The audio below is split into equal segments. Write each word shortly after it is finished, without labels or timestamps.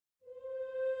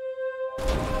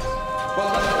Who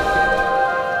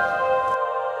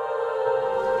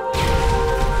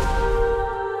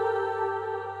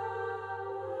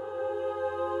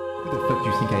the fuck do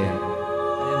you think I am?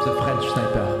 I am the French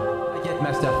sniper. I get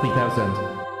Master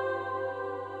 3000.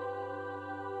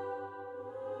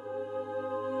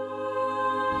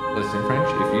 Listen, French,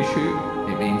 if you shoot,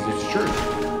 it means it's true.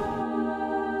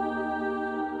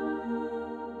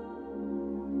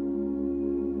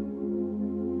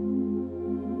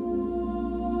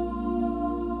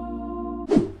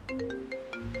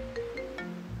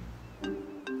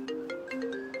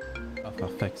 Oh, for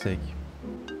fuck's sake.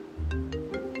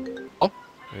 Oh.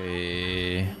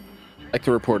 Hey. I'd like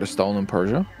to report a stolen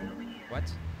Persia.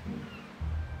 What?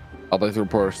 I'd like to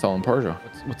report a stolen Persia.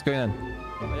 What's going on?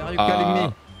 Why are you calling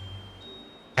me?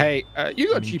 Hey, you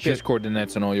got GPS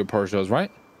coordinates on all your Peugeots,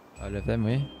 right? All of them,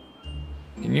 oui.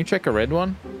 Can you check a red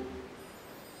one?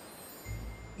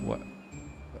 What?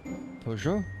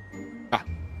 Peugeot? Ah.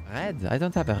 Red? I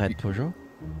don't have a red Peugeot.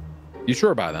 You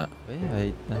sure about that? Oui,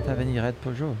 I don't have any red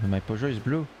Peugeot. My Peugeot is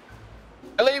blue.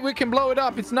 Ellie, we can blow it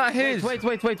up. It's not his. Wait,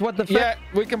 what the fuck? Yeah,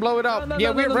 we can blow it up.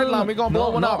 We're Redline. We're gonna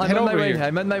blow one up. Head over here.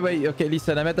 I'm on my way. Okay,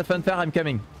 listen, I'm at the fun fair. I'm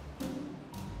coming.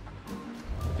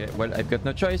 Okay, well, I've got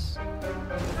no choice.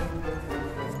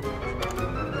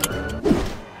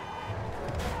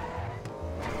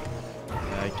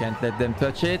 I can't let them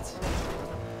touch it.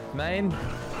 Mine.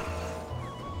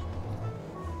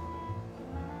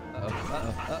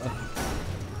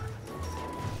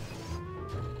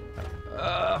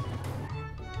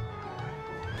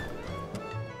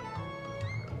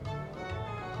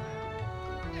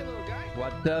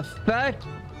 What the fuck?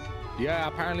 Yeah,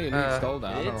 apparently it stole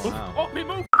that. I don't know how. Oh, me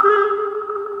move!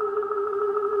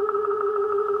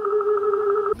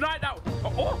 Right now!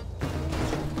 Oh!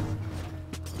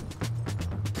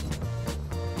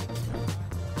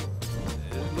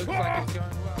 It looks like it's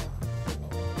going well.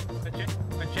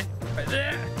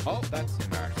 Oh, that's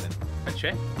embarrassing.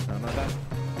 No, that.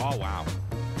 Oh, wow.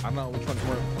 I don't know which one's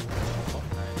more. Oh,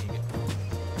 I need it.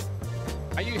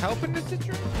 Are you helping the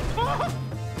situation? Oh!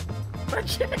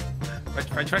 French! It's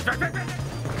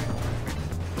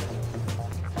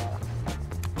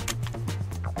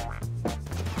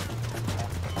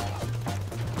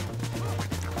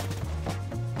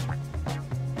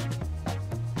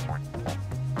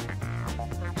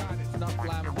not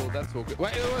flammable. That's all good.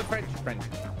 Wait, French.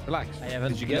 Relax. I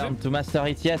haven't Did you get him? learned to master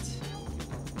it yet.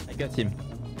 I got him.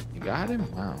 You got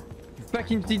him? Wow. You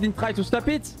fucking didn't try to stop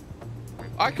it?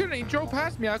 I couldn't. He drove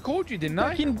past me. I called you, didn't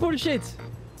I? Fucking bullshit.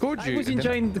 Called you. I was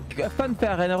enjoying the fun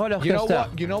fair and a roller coaster. You know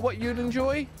what? You know what you'd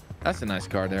enjoy? That's a nice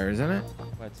car there, isn't it?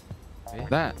 What? Wait.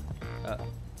 That.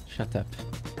 Shut up.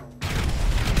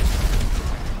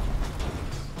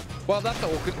 Well, that's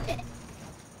all good.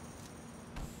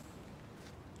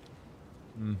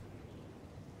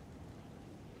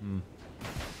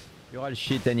 You're all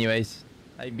shit anyways.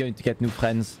 I'm going to get new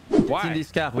friends. Why? It's in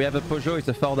this car. We have a Peugeot. It's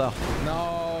a 4-door.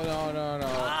 No.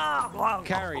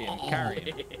 Carry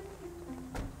it.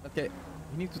 Okay.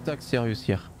 We need to talk serious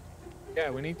here. Yeah,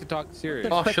 we need to talk serious.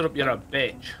 Oh, shut up, you're a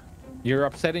bitch. You're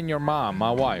upsetting your mom, my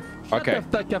wife. Okay.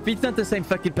 Shut the fuck up. It's not the same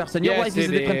fucking person. Your Yes, wife is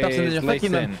a it different person than your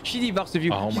fucking Listen. mom. She divorced with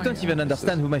you. Oh She my don't God, even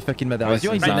understand who my fucking mother is.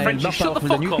 You're Listen, even French, more shut the powerful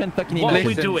fuck than you up. can fucking What are we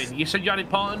imagine. doing? You said you had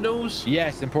important news?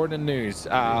 Yes, important news.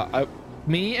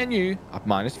 Me and you,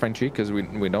 minus Frenchie, because we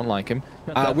don't like him.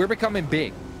 We're becoming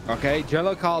big. Okay,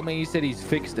 Jello called me. He said he's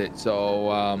fixed it, so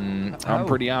I'm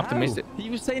pretty optimistic. He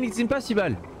was saying it's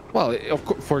impossible. Well, of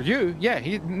course, for you, yeah,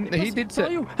 he did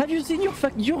say. Have you seen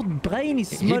your brain is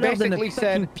smaller than a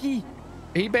fucking pea?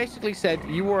 He basically said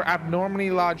you were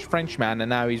abnormally large Frenchman, and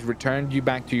now he's returned you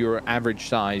back to your average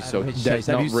size. So there's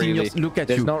not really,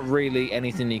 there's not really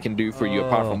anything he can do for you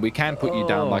apart from we can put you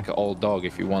down like an old dog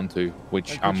if you want to,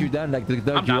 which I'll put you down like the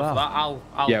dog you are.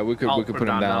 Yeah, we could put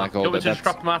him down like old. Do we just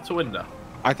drop him out the window?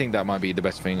 I think that might be the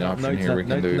best thing option here we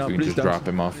can do. If we can just drop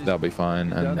him off, that'll be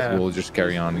fine, and we'll just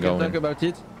carry on going. Talk about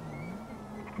it.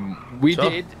 We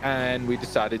did, and we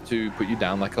decided to put you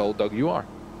down like an old dog you are.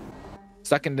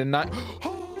 Second in night.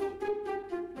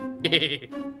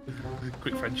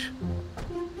 Quick French.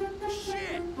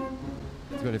 Shit.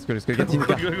 Let's go. Get in the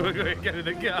car. Get in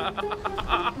the car.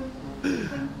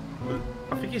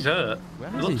 I think he's hurt.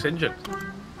 He looks injured.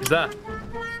 He's there.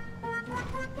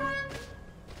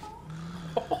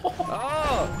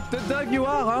 Oh, the dog you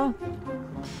are, huh?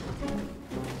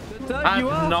 The dog you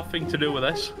I are. have nothing to do with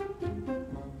this.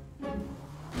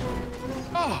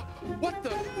 Oh, what the?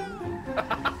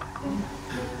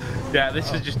 Yeah,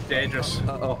 this is just dangerous.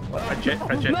 French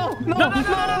it. No,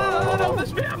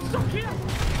 This bit, I'm stuck here.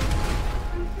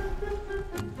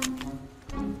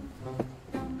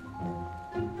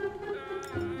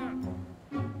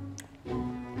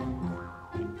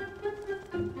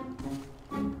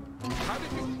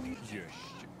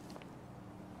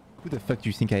 the fuck do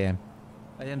you think I am?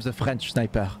 I am the French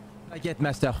sniper. I get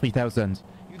Master 3000.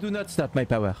 You do not stop my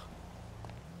power.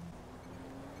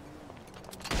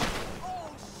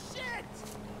 Oh shit!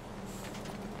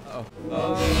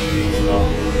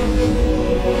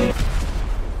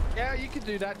 Yeah, you can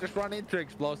do that. Just run into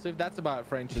explosive. That's about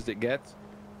French as it gets.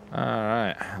 All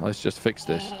right, let's just fix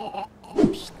this.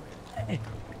 Hey.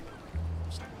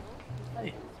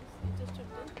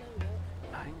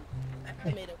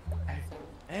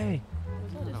 Hey.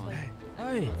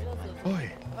 Hey.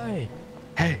 Oi. Hey.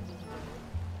 Hey.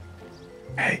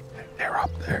 Hey, they're up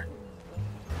there.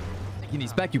 In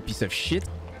his back, you piece of shit.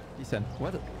 Listen,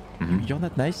 what? You're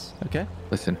not nice, okay?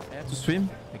 Listen. I have to swim.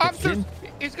 I get clean.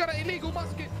 He's got an illegal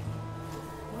musket.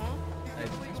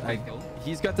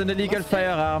 He's got an illegal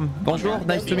firearm. Bonjour,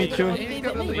 nice to meet you.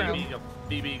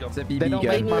 BB It's a They BB don't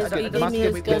gun. make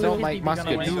muskets. They don't make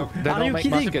muskets. Are you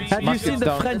kidding? Have you seen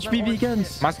the French BB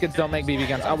guns? Muskets don't make BB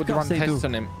guns. I would Of run course they tests do.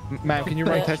 on him. Ma'am, can you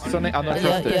run tests on it? I'm not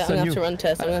Yeah, trusted. I'm gonna have you. to run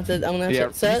tests. I'm gonna have Yeah.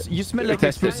 to. Sir, You smell like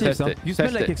Test it, explosives, test huh? it, You smell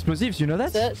test like it. explosives, you know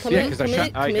that? sir, come Yeah, here,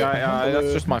 because come here.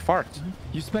 that's just my fart.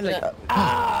 You smell like...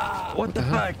 Ah! What the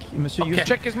fuck? Monsieur, you...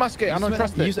 Check his musket. I you don't smell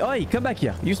trust like... it. Oi, come back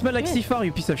here. You smell like Come here. C4,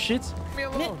 you piece of shit. Leave me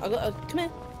Come here. alone. Come here.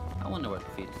 I wonder what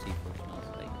the C4 smells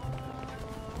like.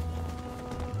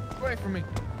 Away from me.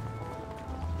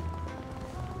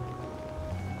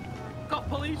 Got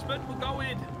policemen, we're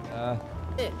going.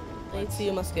 Here. I need to see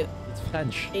your musket. It's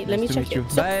French. Hey, let me Nice to check meet you.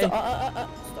 it. Stop, Bye. stop,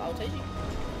 stop, I'll take you.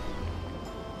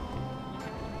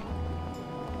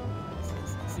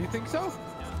 You think so?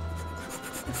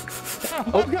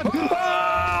 Oh, God.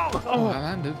 Oh, I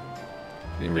landed.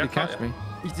 Didn't really Yeah, catch me.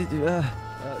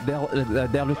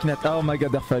 They're looking at... Oh my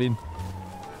God, they're falling.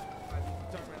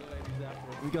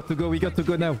 We got to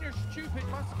go now. Your stupid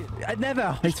musket.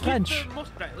 Never. It's French.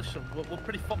 Right, listen, we're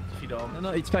pretty fucked if you don't. No,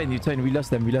 it's fine. It's fine. We lost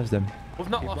them. We've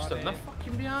not lost them. They're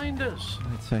fucking behind us.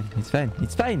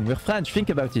 It's fine. We're French. Think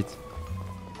about it.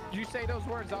 You say those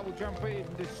words, I will jump in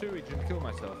this sewage and kill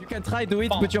myself. You can try do it,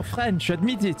 but you're French.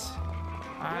 Admit it.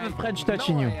 You have a French touch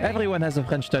in you. Everyone has a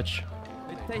French touch.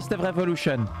 A taste of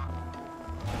revolution.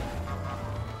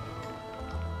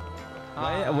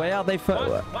 Why are they?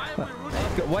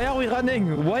 Why are we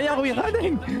running? Why are we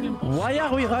running? Why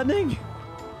are we running?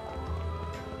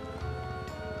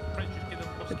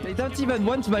 They don't even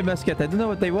want my musket. I don't know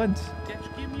what they want. Yeah,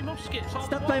 just give me muskets. It's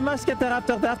not my musket. They're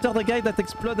after the guy that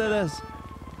exploded us.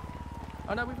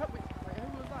 Oh no, who was that?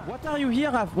 What are you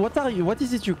here? What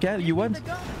is it you want?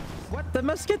 What? The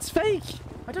musket's fake.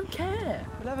 I don't care.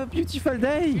 We'll have a beautiful You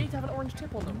day. need to have an orange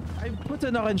tip on them. I put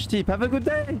an orange tip. Have a good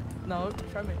day. No,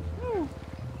 show me.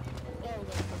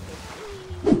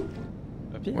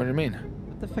 What do you mean?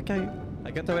 What the fuck are you?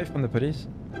 I got away from the police.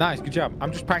 Nice, good job.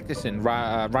 I'm just practicing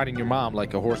riding your mom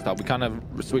like a horse style. We kind of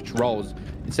switch roles.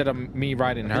 Instead of me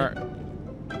riding her.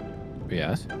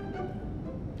 Yes.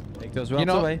 Take those words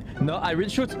away. No, I will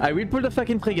shoot. I will pull the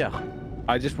fucking trigger.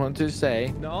 I just want to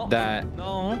say that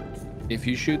if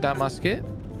you shoot that musket,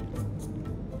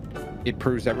 it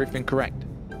proves everything correct.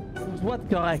 What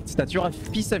correct? That you're a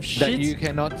piece of shit? That you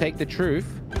cannot take the truth.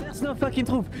 There's no fucking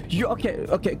truth.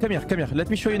 Okay, come here. Let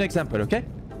me show you an example, okay?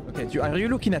 Okay, are you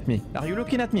looking at me? Are you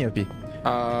looking at me, Opie?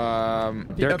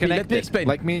 They're connected, let me explain.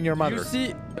 like me and your mother. You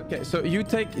see, okay, so you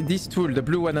take this tool, the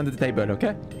blue one on the table,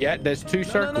 okay? Yeah, there's two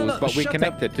circles, no, but we shut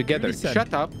connected up. together. Listen.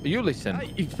 Shut up. You listen.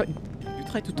 You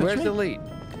try to touch Where's me? the lead?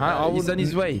 He's on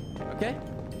his way, okay?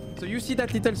 So you see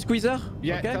that little squeezer?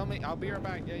 Yeah, okay? tell me. I'll be right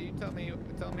back. Yeah, you tell me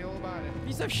all about it.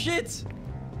 Piece of shit!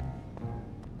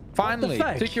 Finally,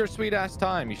 fuck? take your sweet ass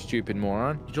time, you stupid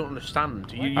moron. You don't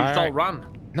understand. You All all right. ran.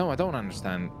 No, I don't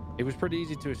understand. It was pretty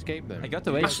easy to escape them. I got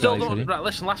away. I still actually. don't. Right,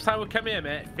 listen. Last time we came here,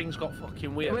 mate, things got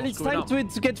fucking weird. Well, What's it's going time on?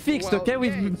 to get fixed, Well, okay? yeah,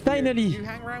 We've it's finally. weird. You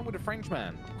hang around with a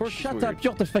Frenchman. Of course. Shut it's up! weird.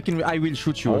 You're the fucking. I will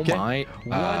shoot you, okay? Oh my.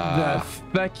 What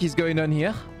the fuck is going on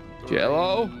here?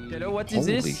 Jello. Hello, what is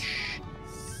Holy this? sh!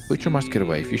 Put your musket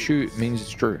away. If you shoot, it means it's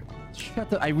true.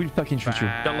 Shut up! I will fucking shoot you.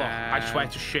 Jello, I swear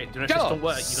to shit. You know, if this Jello, don't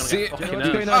work, see you're it. gonna get What's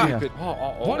fucking going on hurt. here?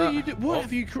 What are you doing? What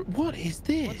have you? What is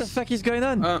this? What the fuck is going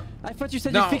on? I thought you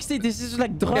said no. you fixed it. This is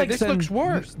like drugs. Yeah, this and... looks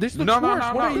worse. This looks No, no, worse.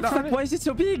 no, What are no, you no. trying to- Why is it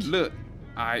so big? Look,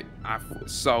 I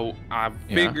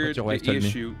figured your wife the told me.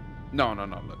 issue. No.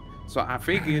 Look, so I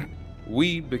figured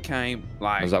we became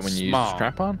like Was that when you used small. the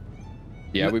strap on?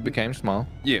 Yeah, we became small.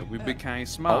 Yeah, we became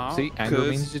small. Oh, see, angle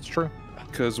means it's true.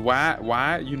 Cause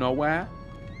why? You know why?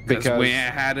 Because we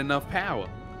ain't had enough power.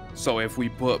 So if we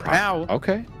put power,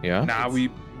 Okay, yeah. now we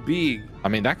big. I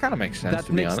mean, that kind of makes sense.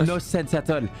 That makes no sense at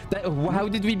all. How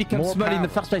did we become More small in the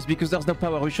power. first place? Because there's no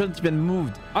power. We shouldn't even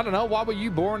moved. I don't know. Why were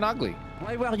you born ugly?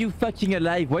 Why were you fucking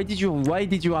alive? Why did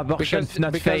your abortion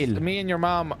not because fail? me and your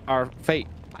mom are fate.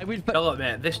 I will. Jello,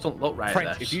 man, this don't look right.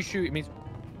 French. This. If you shoot, it means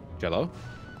Jello.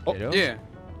 Oh, Hello? Yeah.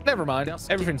 never mind.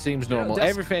 Everything seems normal.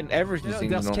 Everything seems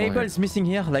There's normal. cables missing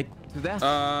here, like there.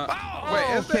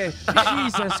 Wait, is Okay.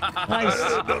 Jesus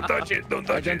Christ. Don't touch it. Don't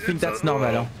touch I don't think that's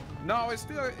normal. Huh? No, it's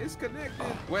connected.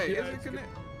 Wait, is it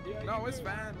connected? No, it's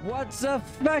fine. What the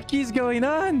fuck is going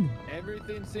on?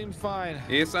 Everything seems fine.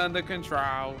 It's under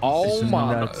control. Oh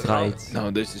my. That's right.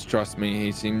 No, this is, trust me,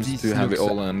 he seems This to have it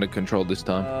looks- all under control this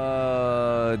time.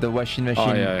 The washing machine.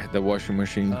 Oh yeah, the washing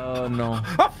machine. Oh no.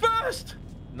 I'm first.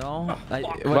 No.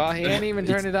 Well, he ain't even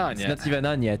turned it on It's yet. not even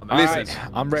on yet. Listen, Alright,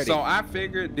 I'm ready. So I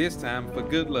figured this time for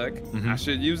good luck, I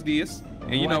should use this,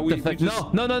 and you know What we the fuck?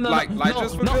 just No, like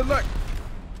just for good luck.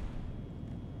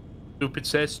 Stupid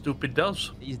says, stupid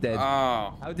does. He's dead.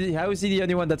 Oh, How is he the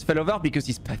only one that fell over? Because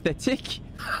he's pathetic.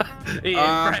 He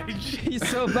ain't French. He's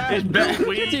so bad. He's built Look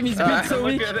weak. at him, he's built so Look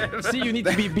weak. at him. See, you need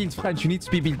to be built French. You need to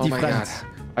be built Oh my different. god.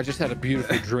 I just had a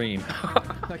beautiful dream.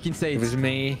 Fucking say It was it.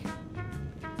 me.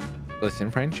 Listen,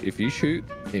 French, if you shoot,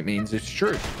 it means it's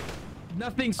true.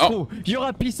 Nothing's Oh. true. You're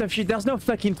a piece of shit. There's no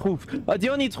fucking truth. The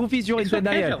only truth is you're in It's okay,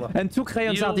 denial. Jello. And two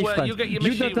crayons You, are different. you get your You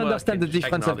machine don't understand the working,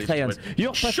 difference taking of all crayons. these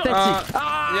You're Shut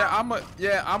pathetic.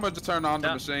 yeah, I'ma just turn on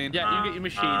the machine. Yeah, you get your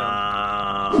machine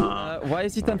on. Why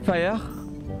is it on fire?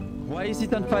 Why is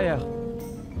it on fire?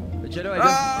 Jello,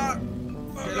 I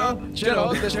don't...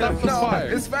 Jello, the stuff No, on fire.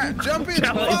 it's fine. Jump in,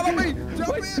 follow me. Jump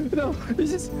Wait, in. no,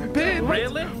 this is...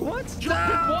 Really? What? What,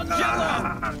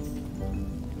 Jello?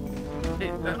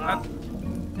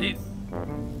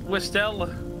 We're still.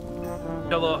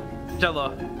 Jello.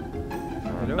 Jello.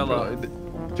 Jello.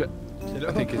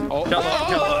 I think it's... Oh, Jello.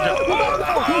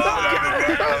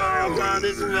 Oh god,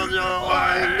 this is... Oh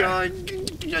my god.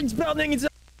 It's burning. It's...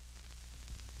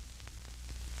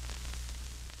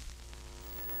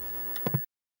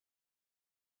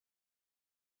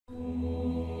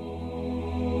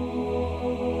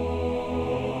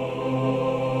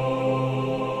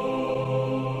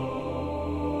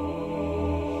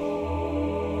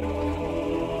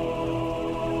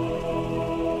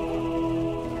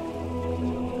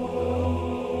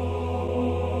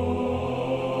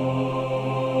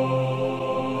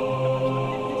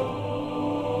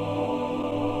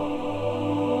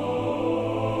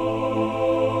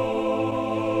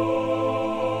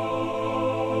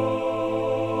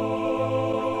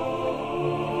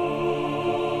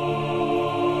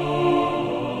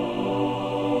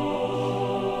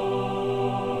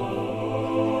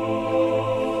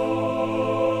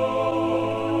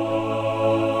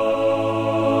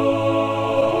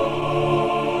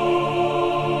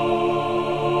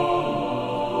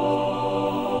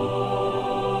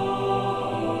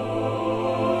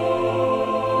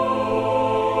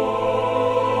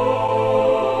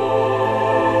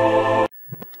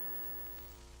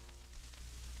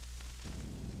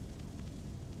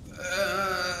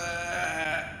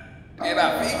 Can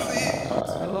I fix it?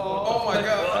 Oh my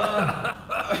god.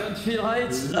 I don't feel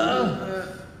right.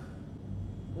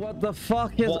 What the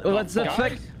fuck is... What the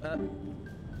fuck?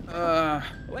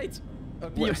 Wait.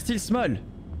 You're still small.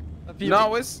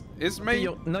 No, it's me.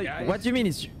 No, what do you mean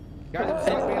it's... guys, I'm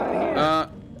stuck behind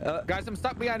here. Guys, I'm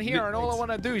stuck behind here, and all I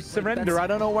want to do is surrender. I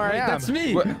don't know where I am. That's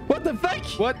me. What the fuck?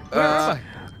 What? Where am I?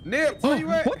 Nip, where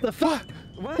you at? What the fuck?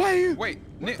 What? Why are you? Wait,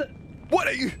 Nip. What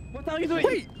are you? What are you doing?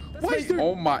 Wait. That's Why my- is there?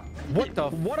 Oh my. What the?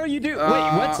 What are you doing? Uh,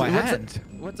 Wait, what's my what's hand.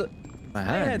 What's a My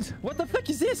hand? What the fuck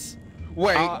is this?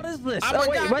 Wait. What is this? I'm a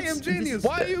wait, goddamn genius.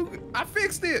 Why you? I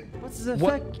fixed it. What's the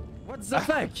What? fuck? What's the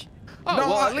fuck? Oh, No,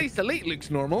 well, I- at least Elite looks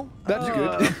normal. That's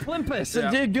good. good. Flimpus, Yeah.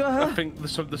 dude, go I ahead. think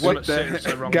there's What something the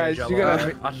seriously heck? wrong Guys, with you Jello.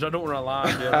 gotta- I don't want to lie.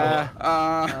 Yeah.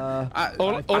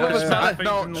 all of I us just not- think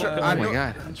no, you sure, look I Oh my know-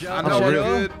 god. I I'm know a real.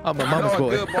 good. I'm a I mama's know boy. a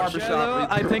good Jello,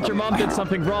 barbershop. I think your mom did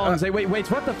something wrong. Say, wait, what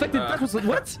the fuck did that was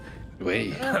what?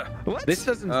 Wait. What? This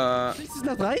doesn't. This is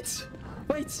not right.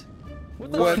 Wait.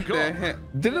 What the What fuck? the heck?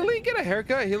 Did Elite get a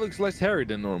haircut? He looks less hairy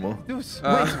than normal. Wait,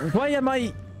 why am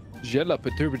I... Jella,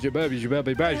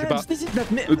 Hands, this is not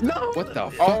me. No. What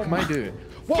the fuck am I doing?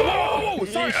 Whoa!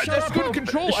 Sorry, I just couldn't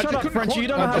control. I Shut just up, couldn't Frenchie. You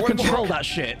don't know how to control that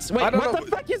shit. Wait, I don't what know.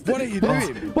 the fuck is this? What are you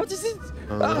doing? What is it?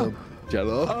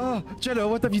 Jello. Jello,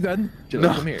 what have you done?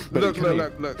 Jello, come here. Look, Come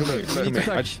here. look. Come here. need Come to here.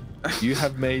 touch. You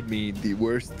have made me the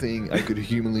worst thing I could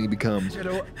humanly become.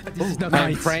 Jello, this is not I'm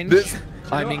right. French. This-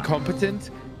 I'm incompetent.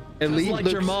 Just Elite like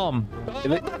looks. your mom.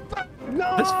 Elite-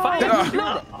 No. This fight.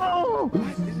 No.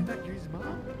 Isn't that your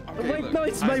mom? Wait, look, no,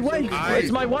 it's my wife.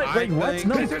 It's my wife. Wait, what?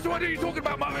 No. This is what are you talking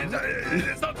about, Mum?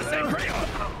 It's not the same creature.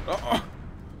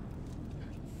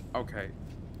 Okay.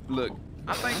 Look,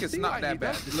 I think it's not that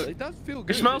bad. Look, it does feel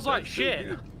good. It smells like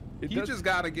shit. You just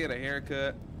gotta get a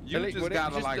haircut. You just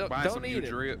gotta like buy some new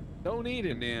drip. Don't eat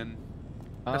it. And then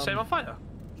Set on fire.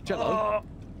 Jello,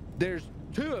 there's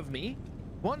 2 of me.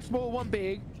 1 small, 1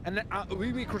 big, and then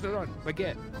we cross it on.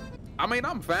 Forget. I mean,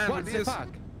 I'm fine What's with the this. fuck?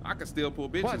 I can still pull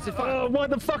bitches. What's the fuck? Oh, what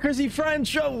the fuck is he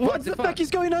French? Oh, what the fuck is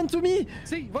going on to me?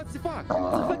 See, what's the fuck?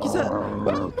 What the fuck is that?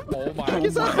 Oh my What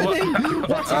is happening?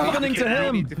 What's happening to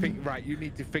him? You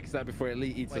need to fix that before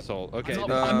Elite eats us all. Okay.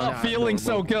 I'm not feeling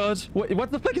so good.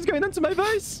 What the fuck is going on to my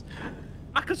voice?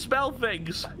 I can smell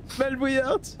things. Smell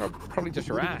weird. Probably just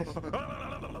your ass.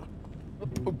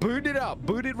 Boot it up.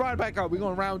 Boot it right back up. We're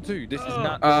going round 2. This is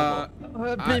not normal.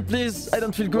 Please, I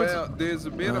don't feel good. Well, there's a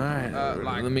bit of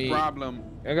problem.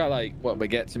 I got like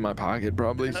baguettes in my pocket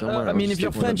probably somewhere. I mean, if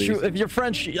you're French,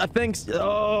 I think.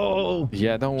 Oh.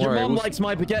 Yeah, don't worry. Your mom likes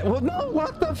my baguette. Well, no,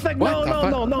 what the fuck? No. You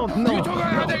talking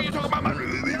about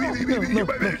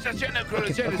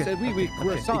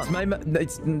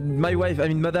It's my wife. I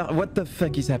mean, mother. What the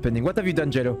fuck is happening? What have you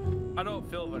done, Jello? I don't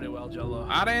feel very well, Jello.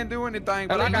 I didn't do anything,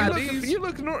 but I got these.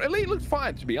 Elite looks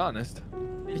fine, to be honest.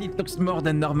 It looks more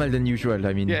than normal than usual.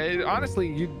 I mean. Yeah, honestly,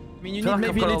 you need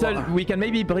maybe a little. We can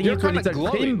maybe bring you to a little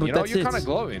cream, but that's it. You're kind of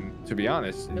glowing, to be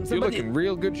honest. You're looking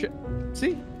real good.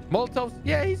 See, Molotov's.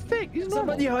 Yeah, he's thick. He's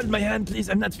normal. Somebody hold my hand, please.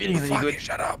 I'm not feeling really good.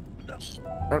 Shut up. I'm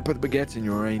gonna put the baguettes in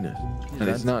your anus, and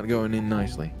it's not going in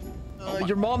nicely.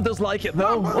 Your mom does like it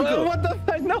though. What the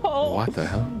fuck? No. What the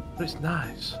hell? It's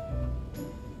nice.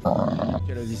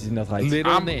 This is not right. You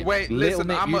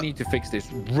need to fix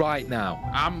this right now.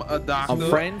 I'm a doctor. I'm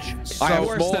French. I have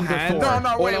small hands.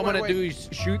 No, all I want to do is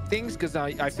shoot things because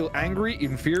I feel angry,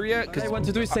 inferior. What I want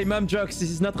to do is say mom jokes.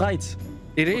 This is not right.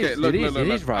 It is. Look, it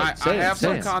is right. I have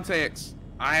some contacts.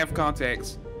 I have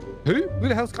contacts. Who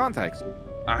the hell's contacts?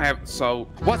 I have. So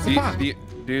what's the fuck?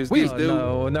 There's this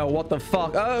dude. No, what the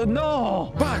fuck? Oh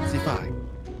no! What's the fuck?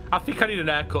 I think I need an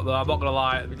haircut though. I'm not gonna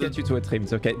lie. We'll get you to a trim.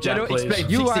 It's okay. Jello, please. explain.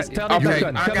 You Fix are this. Come on,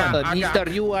 Mister.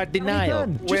 You are denial.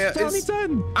 Just turn it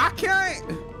on. I can't.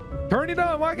 Turn it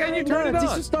on. Why can't you turn it on?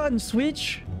 This is done.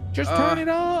 Switch. Just turn it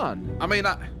on. I mean,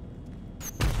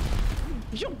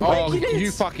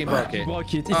 you fucking broke it.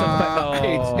 Broke it. It's a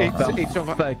it's for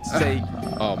fuck's sake.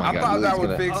 Oh my god. I thought that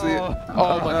would fix it.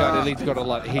 Oh my god, Elite's got a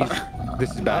lot.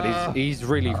 This is bad. He's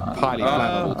really highly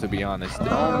flammable, to be honest.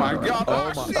 Oh my god.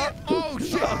 Oh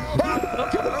shit.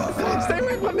 Stay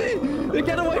away from me.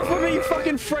 Get away from me, you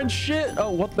fucking French shit.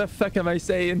 Oh, what the fuck am I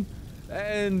saying?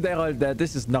 And they're all dead.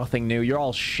 This is nothing new. You're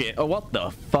all shit. Oh, what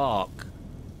the fuck?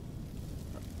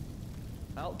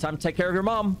 Well, time to take care of your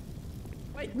mom.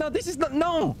 Wait, no, this is not.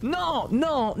 No. Not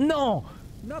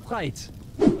right.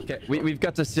 Okay, we've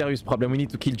got a serious problem. We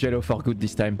need to kill Jello for good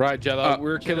this time. Right, Jello,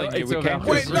 we're killing you. We can't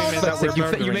wait, no,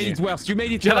 you made it worse. You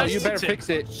made it Jello, worse. you better fix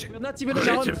it. We're not even our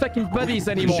own fucking buddies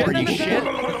anymore, you shit.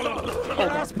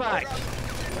 Get us back.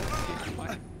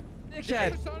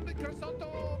 Dickhead.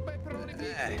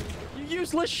 You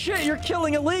useless shit. You're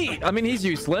killing Elite. I mean, he's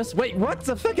useless. Wait, what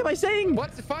the fuck am I saying?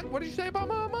 What the fuck? What did you say about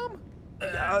my mom?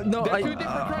 No, They're two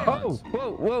different crayons.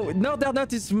 Whoa. No, they're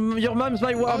not. It's, your mom's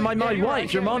my wife.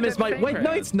 Right. Your mom is my... Wait,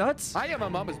 crayons. No, it's not. I am my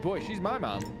mama's boy. She's my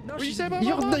mom. No, what did you say about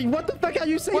my mom? What the fuck are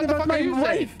you saying about my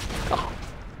wife? Oh.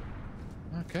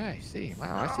 Okay, see.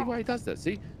 Wow, I see why he does that.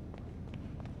 See?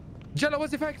 Jello,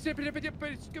 what's the fact?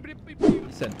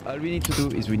 Listen, all we need to do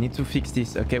is we need to fix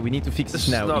this. Okay, we need to fix this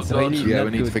now. It's we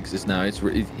really need to fix this now. It's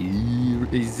really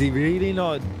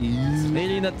not. It's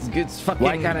really not good. It's fucking...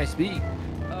 Why can't I speak?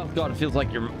 Oh god, it feels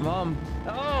like your mom.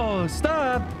 Oh,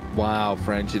 stop! Wow,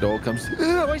 French, it all comes.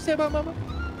 What you say about mama?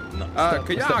 No,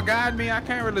 can y'all guide me? I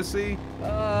can't really see.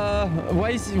 Why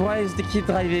is the kid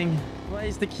driving? Why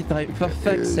is the kid driving? For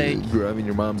fuck's sake! Driving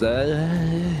your mom's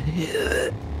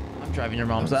ass. I'm driving your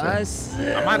mom's ass.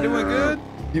 Am I doing good?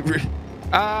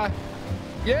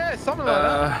 Yeah, something like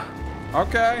that.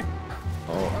 Okay.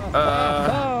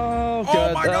 Oh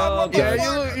my god!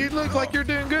 Yeah, you look like you're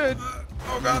doing good.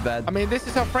 Oh god. Bad. I mean, this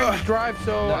is how French drive,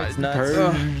 so No, it's not.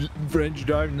 French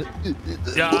drive.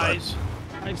 Guys.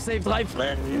 I've saved life.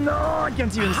 No, I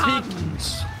can't even speak.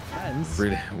 Hands.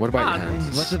 Really? What about your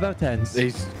hands? What about hands?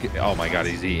 Oh my god,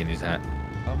 he's eating his hand.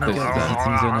 Oh my god, he's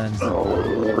eating his own hands.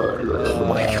 Oh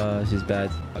my god. This is bad.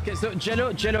 Okay, so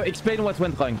Jello, explain what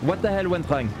went wrong. What the hell went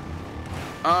wrong?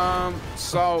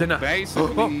 So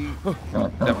basically, the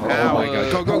power. Oh my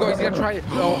god, go, he's gonna try it.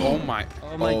 Oh my.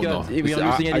 Oh my god, we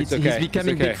are losing it. He's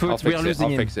becoming Bigfoot. We are losing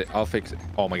him. I'll fix it.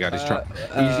 Oh my god, he's trying.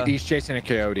 He's chasing a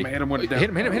coyote. Man, hit him with it. Hit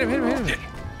him.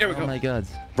 Here we go. Oh my god.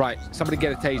 Right, somebody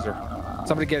get a taser.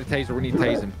 Somebody get a taser. We need to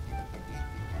tase him.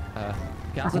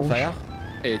 Can't it fire?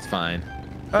 It's fine.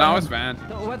 No, it's fine.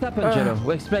 What happened, Jello?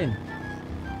 Explain.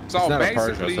 So It's not a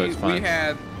Persia, basically, so it's fine. we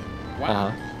had.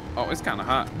 Wow. Oh, it's kind of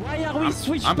hot. Why are we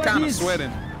switch I'm kind of buddies?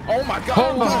 sweating. Oh my god.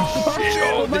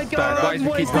 Oh my god. Why is the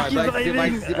kid driving? Why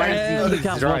is The he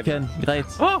car's driving? broken. Great.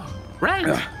 Oh,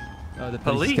 Red. Oh, the Police.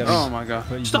 police. is coming. Oh my god.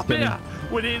 Police is Stop coming. here.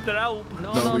 We need their help.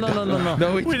 No.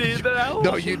 No, We need their help.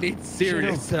 no, you need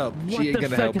serious help. What She ain't the gonna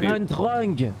fuck help you. went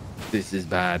wrong? This is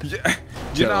bad.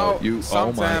 You know, oh my.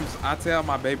 sometimes I tell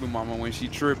my baby mama when she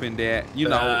tripping that, you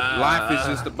know, life is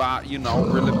just about, you know,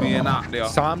 really being out there,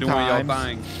 doing your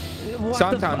thing.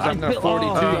 Sometimes I'm gonna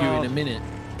 42 you in a minute.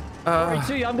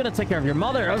 42, I'm gonna take care of your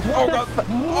mother. Oh god.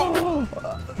 Oh,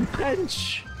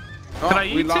 French. Oh, Can I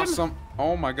we eat lost him? some.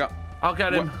 Oh my god. I'll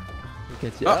get him. Look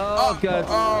at you. Oh god.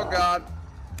 Oh god. Oh god.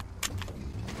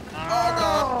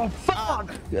 Oh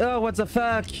fuck. Oh, what the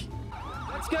fuck?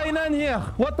 What's going on here?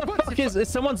 What the fuck is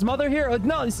someone's mother here?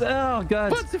 No, it's, oh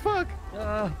god. What the fuck?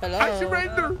 Hello. I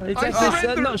surrender. It's I actually,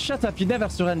 surrender. no, shut up. You never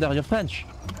surrender. You're French.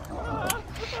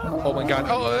 Oh my god.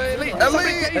 Oh, Elite. Elite.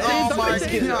 Oh my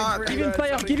god. Give him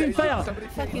fire. Give him fire. What the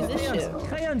fuck is this shit?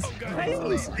 Crayons.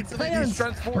 He's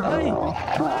transformed. Hey.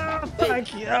 Ah, fuck. What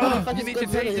the Oh. fuck You is need to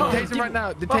going tase on? him. Tase him right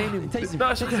now. Detain him. Tase him. No,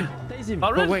 Tase him. Tase him.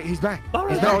 All right. Oh wait, he's back.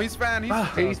 No, he's fine.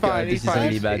 He's He's fine. He's this is fine.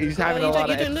 really bad. He's Oh, having you a lot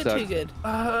of don't look too episodes.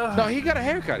 good. No, he got a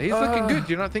haircut. He's looking good.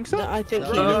 Do you not think so? No, I think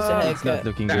he Uh, needs a It's not haircut.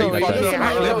 looking No, good. he like fucking that.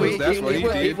 high levels, that's what he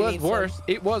did. It was worse.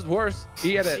 It was worse.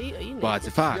 He had a. Well, it's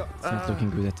a fact. It's not looking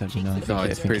good at all. You know. No,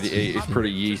 it's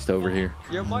pretty yeast over here.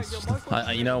 You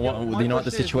know what? You know what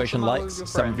the situation likes?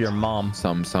 Some of your mom.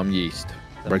 Some yeast.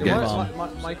 We're Your good.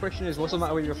 mom. My question is, what's the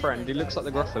matter with your friend? He looks like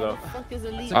the Gruffalo.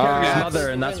 His mother,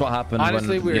 and that's what happened.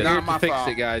 Honestly, when, we're Not here my to fix fault.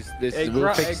 it, guys. Hey,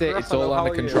 We'll fix it. It's all Gruffalo, how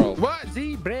under are you? control. What?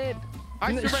 Z bread.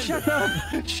 I surrender. Shut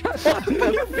up! Shut up!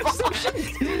 You fix some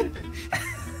shit!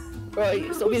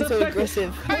 Right, stop being so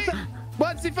aggressive.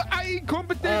 What's if I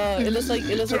incompetent? It looks like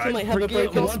you might have a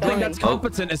broken The one thing that's spine.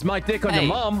 competent is my dick on your Hey.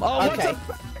 mom. Oh, what Okay.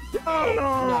 the Oh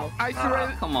no! No. I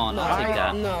surrender. Come on, No, I'll take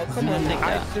that. no, come on. Take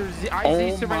I that.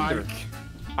 see surrender.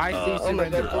 I see Oh my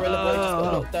surrender. god, Gorilla Boy just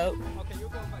got knocked out.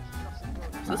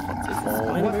 What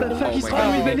the fuck is my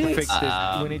wrong God, with we need to Elite? fix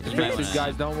this. We need to fix this,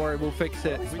 guys. Don't worry, we'll fix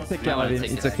it. We'll take care of him.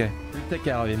 It's okay. We'll take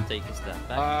care of him. Take a step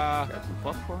back. Grab some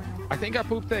popcorn. I think I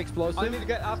pooped the explosive. to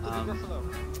get after the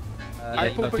Gruffalo. I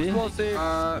poop Papi? explosive.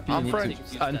 I'm need French.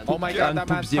 to- Oh my god, that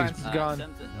man's Unpoop pants is gone.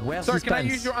 Send it. Where's Sir, his can I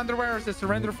pants? use your underwear as a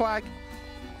surrender flag?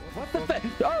 What the fuck?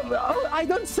 Oh, I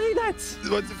don't say that!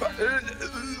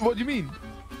 What do you mean?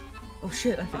 Oh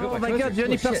shit, I forgot Oh my god, the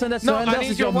only person that No, I surrenders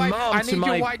need is your your white. mom I to need your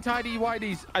my... white tidy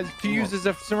whities to use as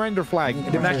a surrender flag.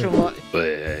 The national.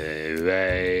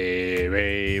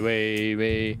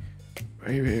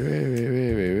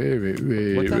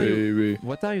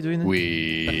 What are you doing?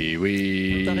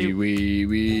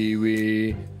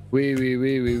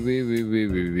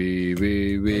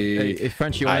 Hey,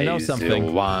 French, you wanna know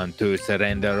something? Want to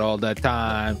surrender all the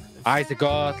time. I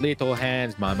got little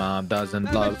hands. My mom doesn't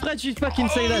But love. French, you fucking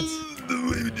say that.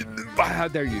 How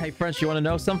dare you? Hey, French, you wanna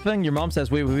know something? Your mom says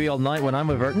we all night when I'm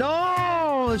with her.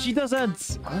 No, she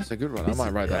doesn't. Oh, that's a good one. I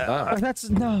might write that down. That's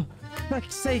no.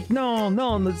 Fuck's sake, no,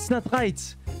 that's not right.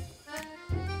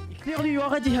 Clearly, you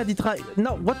already had it right.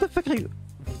 No, what the fuck are you?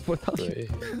 What are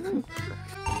you?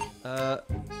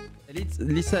 Elite,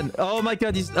 listen. Oh my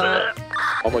god, he's. Oh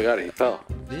my god, he fell.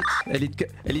 Elite,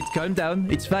 calm down.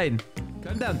 It's fine.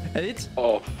 Calm down, Elite.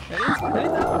 Oh. Elite.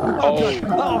 Oh, God.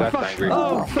 Oh, that's fuck. angry.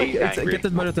 Oh, fuck. He's angry. Get the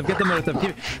Molotov. Get the Molotov.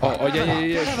 Give... Oh,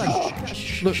 yeah.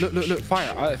 Shh. Look.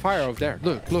 Fire. Fire over there.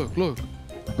 Look.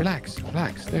 Relax.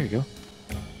 There you go.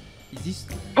 Is this?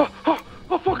 Oh,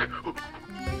 fuck.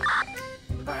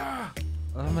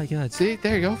 Oh my god. See,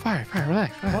 there you go. Fire.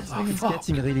 Relax. It's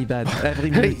getting really bad. Every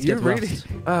minute You're gets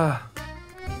really. worse.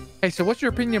 Hey, so what's your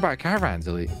opinion about caravans,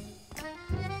 Elite?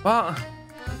 What?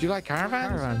 Do you like caravans?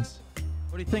 Caravans.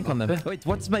 What do you think on them? Wait,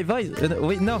 what's my voice?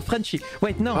 Wait, no, Frenchie.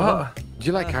 Wait, no. Do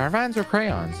you like caravans or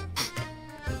crayons?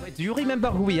 Wait, do you remember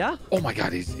who we are? Oh my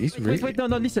god, he's really. Wait, no,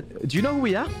 listen. Do you know who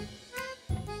we are?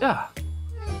 Yeah.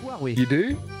 Who are we? You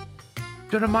do?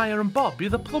 Jeremiah and Bob, you're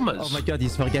the plumbers. Oh my god,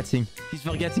 he's forgetting. He's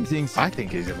forgetting things. I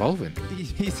think he's evolving.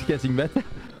 He's getting better.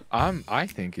 I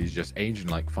think he's just aging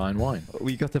like fine wine.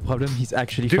 We got a problem. He's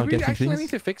actually Do we forgetting actually things. need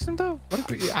to fix him though?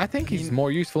 I think he's more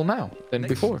useful now than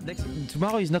before.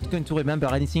 Tomorrow he's not going to remember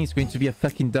anything. He's going to be a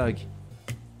fucking dog.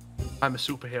 I'm a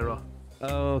superhero.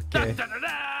 Okay.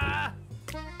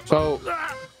 So,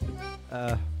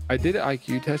 I did an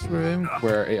IQ test with him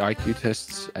where a IQ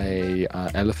tests a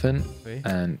elephant,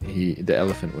 and the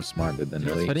elephant was smarter than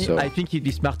Elite. So I think he'd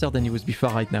be smarter than he was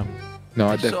before right now. no,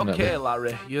 I It's definitely. okay,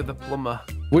 Larry. You're the plumber.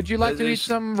 Would you like to eat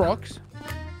some rocks?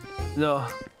 No.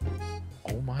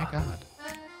 Oh my god.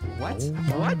 What?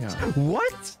 Oh my God.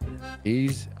 What?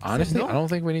 He's honestly, no? I don't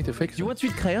think we need to fix Do you him. want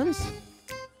sweet crayons?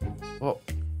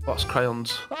 What's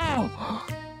crayons? Oh!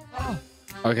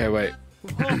 Okay, wait.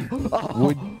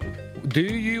 Do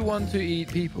you want to eat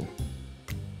people?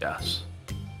 Yes.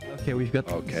 Okay, we got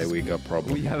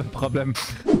problem. We have a problem.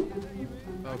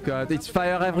 Oh god, it's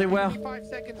fire everywhere. 5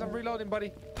 seconds, I'm reloading,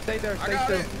 buddy. Stay there, stay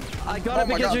still. I got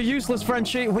it because you're useless,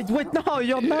 Frenchie. Wait, no,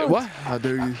 you're not. What? How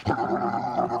dare you?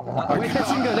 Wait,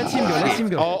 let him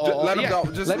go. Let him go.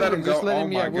 Just let him go. Oh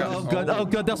my god. Oh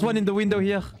god, there's one in the window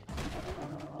here.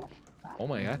 Oh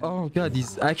my god. Oh god,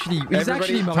 he's actually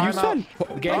Everybody, more time useful.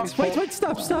 out. The game is Wait,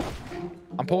 stop.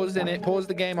 I'm pausing it. Pause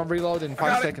the game. I'm reloading.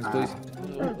 5 seconds, please.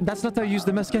 That's not how you use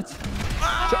the musket.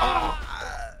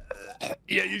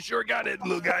 Yeah, you sure got it,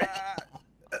 little guy.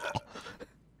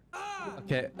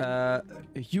 Okay,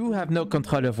 you have no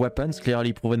control of weapons,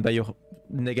 clearly proven by your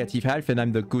negative half, and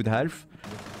I'm the good half.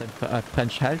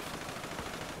 French half.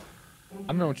 I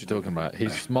don't know what you're talking about.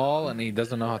 He's small and he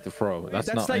doesn't know how to throw.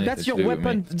 That's your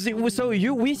weapon. So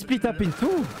we split up in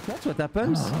two. That's what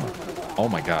happens. Oh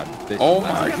my god. Oh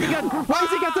my god. Why has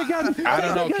he got the gun? I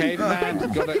don't know, caveman.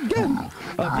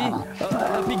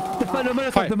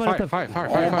 Fire.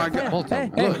 Oh my god.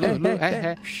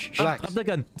 Hey. Drop the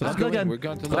gun. Drop the gun. We're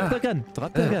going to Drop the gun.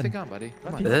 Drop the Drop the gun. gun, buddy.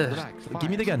 Come on, relax. Give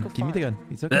me the gun.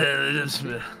 It's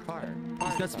okay. Fire.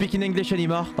 He's not speaking English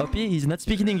anymore. Hoppy, he's not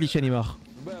speaking English anymore.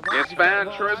 It's fine.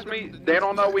 Trust me. They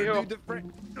don't know we're here.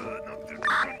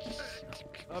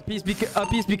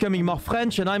 Hoppy's becoming more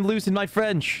French, and I'm losing my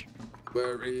French.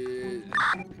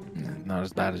 Not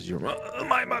as bad as your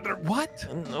my mother. What?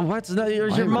 What's that?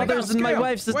 Your mother's and my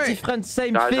wife's a different,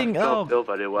 same thing. Oh,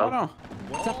 very well.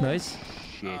 what's that noise?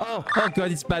 Oh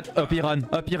god, it's bad. Hoppy run,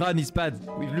 it's bad.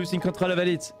 We're losing control of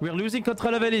Elite.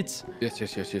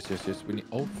 Yes. We need.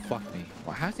 Oh fuck me.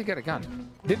 Well, how's he get a gun?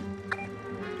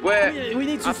 We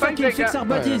need to fucking fix our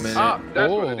bodies.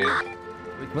 That's what it is.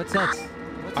 Wait, what's that?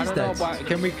 I don't know, but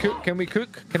can we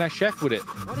cook? Can I chef with it?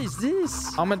 What is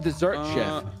this? I'm a dessert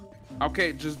chef.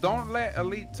 Okay, just don't let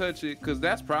Elite touch it, cause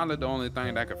that's probably the only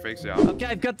thing that can fix y'all. Okay,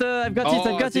 I've got it.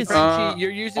 Frenchie,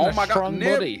 you're using a strong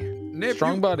Nip, body.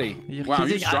 Strong buddy. Wow,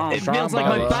 you strong. It feels like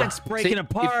my back's breaking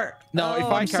apart. If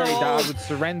I carried that, I would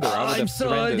surrender. I'm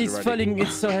so old, it's falling,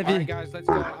 it's so heavy. Alright, guys, let's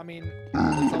go. I mean,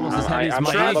 It's almost as heavy as I'm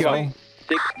my ego.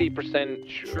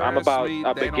 60%. I'm about.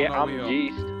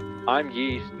 I'm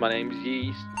yeast. My name's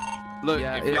Yeast. Look,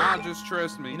 Yeah, if y'all just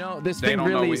trust me, You know, this they thing don't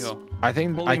know really we is... here. I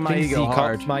think my ego the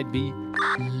hard. cops might be.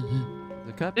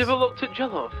 The cops? You ever looked at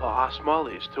Jello for our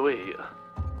smallies to eat?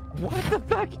 What the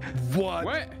fuck?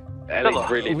 What? Jello.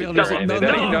 Really We're disappointed.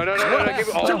 losing- No. Give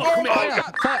it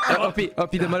all.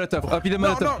 Uppy the Molotov, Uppy the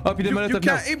Molotov You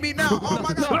now. can't eat me now. Oh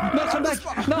my god. No, come back!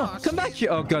 No, come back!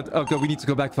 Oh god, we need to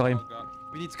go back for him.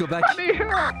 We need to go back.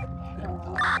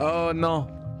 Oh no.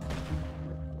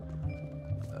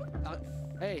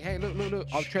 Hey, look.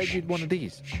 I'll trade you one of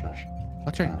these.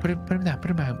 I'll trade. Put him down,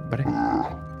 buddy.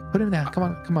 Put him down. Come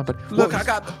on, buddy. Look, I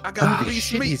got the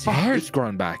least meat. His hair's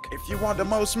growing back. If you want the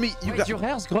most meat, you Wait, got. your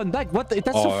hair's grown back. What? That's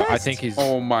so fast. I think he's.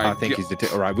 Oh my I think God. he's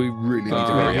the. All right, we really need to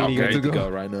hurry up. really We need need to to go. go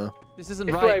right now. This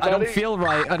isn't right. I don't feel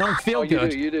right. I don't feel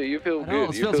good. You do. You feel No, good.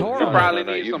 it feels horrible. You probably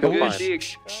need you some feel good fine.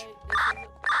 shit.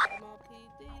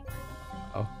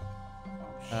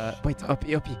 Wait,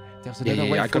 Uppy. There's another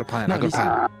way. I got a plan. I got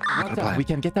a plan. We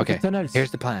can get out Okay, the tunnels.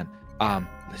 here's the plan.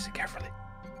 Listen carefully.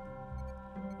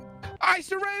 I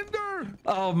surrender!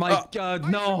 Oh my god,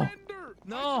 no. Surrender!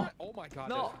 No. Oh my god.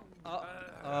 No.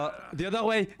 The other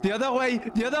way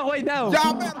now.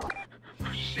 Y'all better.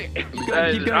 Keep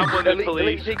going. I'm with the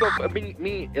police. Elite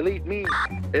meat.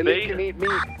 Elite can eat meat.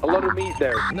 A lot of meat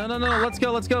there. No, let's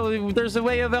go. There's a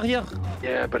way over here.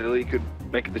 Yeah, but Elite could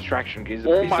make a distraction.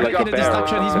 Oh my Making god. a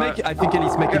distraction. I think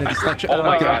he's making a distraction. Oh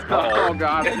my god. Oh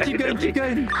god. Keep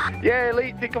going. Yeah,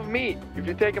 Elite, think of meat. If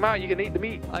you take him out, you can eat the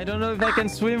meat. I don't know if I can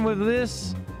swim with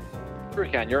this. Sure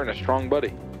you can. You're in a strong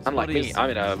body. Unlike body me, is- I'm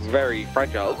in a very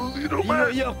fragile little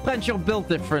man. You're French, you're built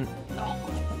different.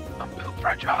 I'm built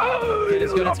fragile.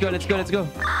 Let's go.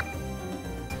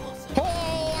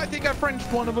 Oh, I think I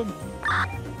Frenched one of them.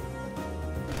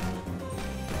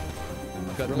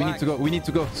 God, we need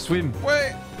to go. Swim.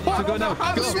 Wait. To go now.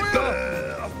 How to swim?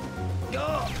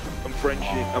 I'm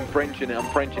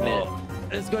Frenching it.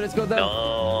 Let's go down.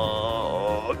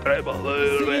 No,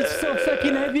 See, it's so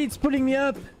fucking heavy, it's pulling me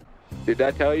up. Did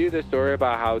I tell you the story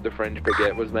about how the French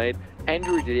baguette was made?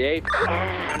 Henry VIII.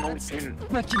 No,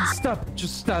 fucking stop.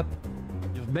 Just stop.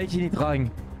 You're making it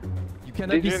wrong. You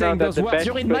cannot Did be you saying know that those the words. best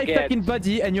You're in my baguette- fucking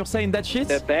body and you're saying that shit?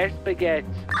 The best baguettes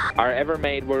are ever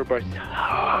made were by...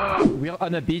 We're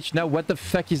on a beach now. What the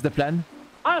fuck is the plan?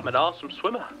 I'm an awesome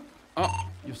swimmer. Oh,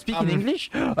 You speak in English?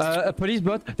 A police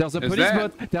boat. There's a Is police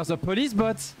that- boat. There's a police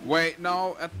boat. wait,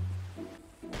 no.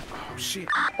 Oh, shit.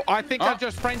 I think I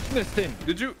just French missed him.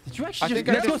 Did you? Did you I actually think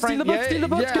just... I Let's go just steal the French- boat, steal the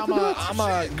boat, yeah, get the boat. I'm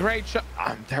a great shot.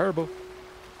 I'm terrible.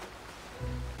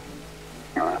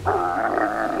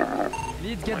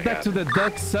 Let's get back to the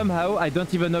dock somehow. I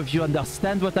don't even know if you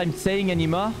understand what I'm saying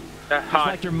anymore. It's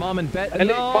Hi. like your mom and dad. Elite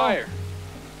No! fire.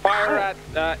 Fire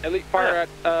at, elite fire at,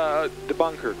 the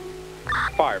bunker.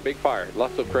 Fire, big fire.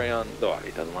 Lots of crayons. Oh,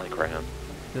 he doesn't like crayons.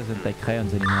 Doesn't like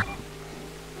crayons anymore.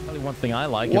 Only one thing I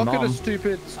like. What your could a mom.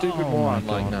 stupid Oh moron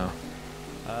my like God.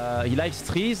 now? He likes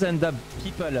trees and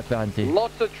people apparently.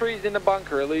 Lots of trees in the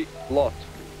bunker, Elite. Lots.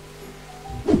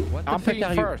 What the I'm fuck are peeing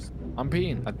you? first. I'm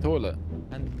peeing at the toilet.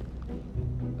 And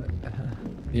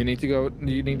You need to go.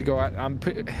 You need to go out.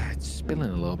 It's spilling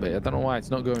a little bit. I don't know why it's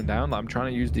not going down. I'm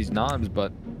trying to use these knives,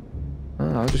 but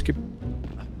I'll just keep.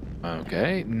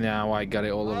 Okay, now I got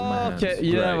it all over my hands. okay,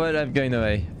 you know Great. what? I'm going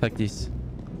away. Fuck this.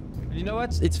 You know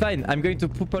what? It's fine. I'm going to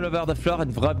poop all over the floor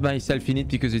and rub myself in it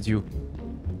because it's you.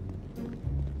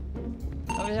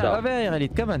 Over here,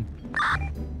 Elite. Come on.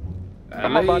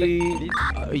 Come on, buddy.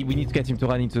 Elite, we need to get him to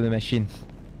run into the machine.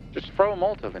 Just throw a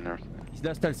Molotov in there. He's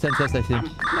lost all senses, I think.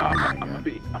 I'm gonna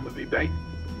be bait.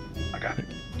 I got it.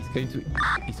 He's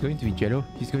going to eat Jello.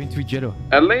 He's going to eat Jello.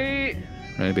 Elite.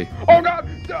 Maybe. Oh god!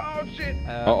 Oh shit!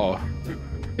 Uh-oh.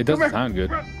 It doesn't sound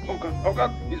good. Run. Oh god! Oh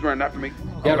god! He's running after me.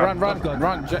 Yeah, Oh, God.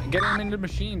 run. Get him in the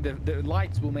machine. The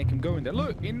lights will make him go in there.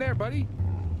 Look, in there, buddy.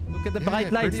 Look at the Yeah,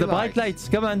 bright lights, pretty the bright lights. lights.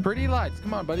 Come on. Pretty lights.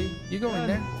 Come on, buddy. You go in Run.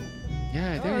 there.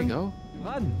 Yeah, there you go.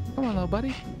 Run. Come on, little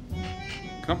buddy.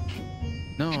 Come.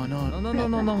 No.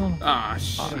 No. Ah,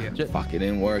 shit. Fuck, it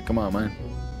didn't work. Come on, man.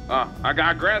 I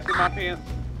got grass in my pants.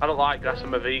 I don't like grass.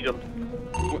 I'm a vegan.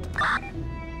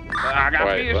 I got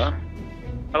Wait, fish. what?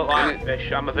 I don't like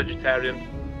fish. I'm a vegetarian.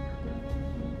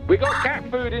 We got cat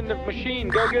food in the machine.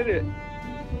 Go get it.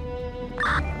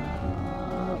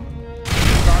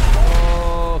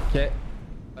 Okay.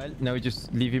 Well, now we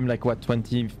just leave him like what,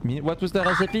 20 minutes? What was the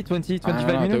recipe? 20, 25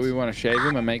 minutes? Do we want to shave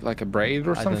him and make like a braid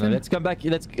or I don't know. something? Let's come back.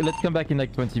 Let's come back in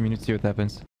like 20 minutes. See what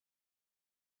happens.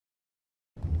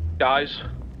 Guys.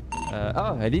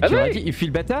 Oh, Elite, you ready? You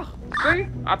feel better? See?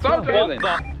 I told you. What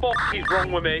the fuck is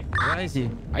wrong with me? Where is he?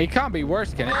 He can't be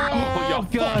worse, can it? Oh,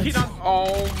 God.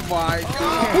 Oh my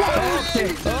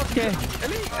god.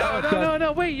 Okay.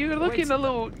 No. Wait, you're looking a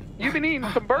little. You've been eating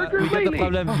some burgers We got the lately.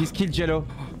 problem. He's killed Jello.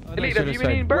 Oh, no, Elite, have you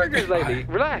been eating burgers lately?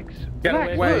 Relax. Get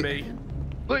Relax. away Look. from me.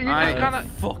 Look, you I- just kind of.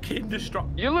 Fucking distraught.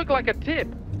 You look like a tip.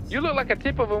 You look like a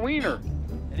tip of a wiener.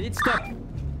 Elite, stop.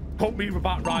 Put me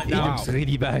back right He now. looks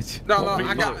really bad. No,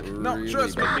 I got. No, Really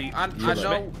trust bad. me. I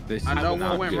know. This I know is what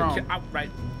not went good. wrong. Get out, right.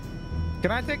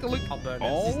 Can I take a look? I'll burn it.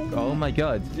 Oh my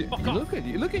God. Fuck off.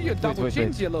 Look at your double wait.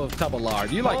 chins, you little double lard.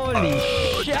 You like? Holy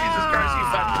shit. Jesus Christ, you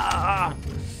fat.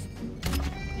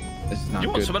 This is not You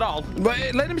want good. some at all?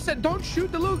 Wait, let him say. Don't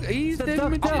shoot the look. He's the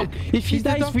Stop. doctor. If he He's the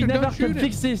dies, we doctor, never don't shoot can him.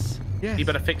 fix this. Yes. You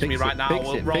better fix me right now.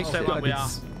 We'll roll stay where we are.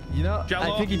 You know,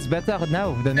 Jello? I think it's better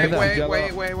now than Hey,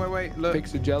 ever. wait. Look.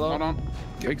 Fix the Jello. Hold on.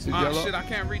 Fix the Ah, Jello. shit, I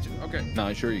can't reach it. Okay.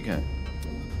 No, sure you can.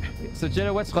 So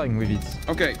Jello, what's wrong with it?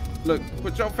 Okay. Look.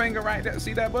 Put your finger right there.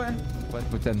 See that button? What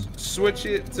button? Switch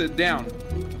it to down.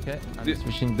 Okay, I'm Yeah.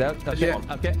 switching down. Okay, Yeah.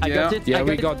 okay, I Yeah. got it. Yeah, I got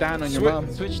we it. got down on your Switch-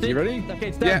 mom. Switched it. You ready? Okay,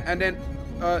 it's done. Yeah, and then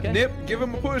Okay. Nip, give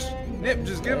him a push. Nip,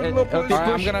 just give him a little push. okay. All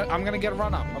right, push. I'm gonna get a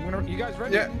run up. You guys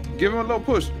ready? Yeah, give him a little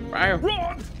push. Right here.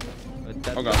 Run!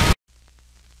 Oh god.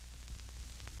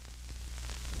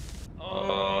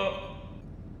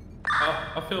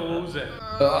 I feel woozy.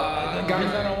 Guys,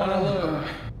 I don't want to look.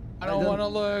 I don't want to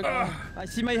look. I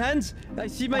see my hands. I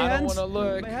see my I don't hands. want to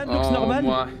look. My hand looks normal.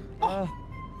 My.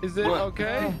 Is it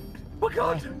okay? Oh my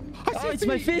god! Oh, it's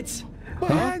my feet. My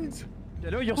hands.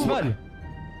 Jello, you're small.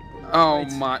 Oh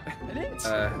my. Elite?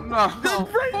 No.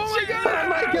 Oh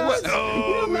my God.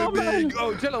 You're normal.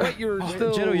 Oh, Jello, wait, you're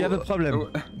still. Jello, you have a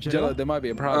problem. Jello, there might be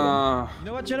a problem. You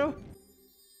know what, Jello?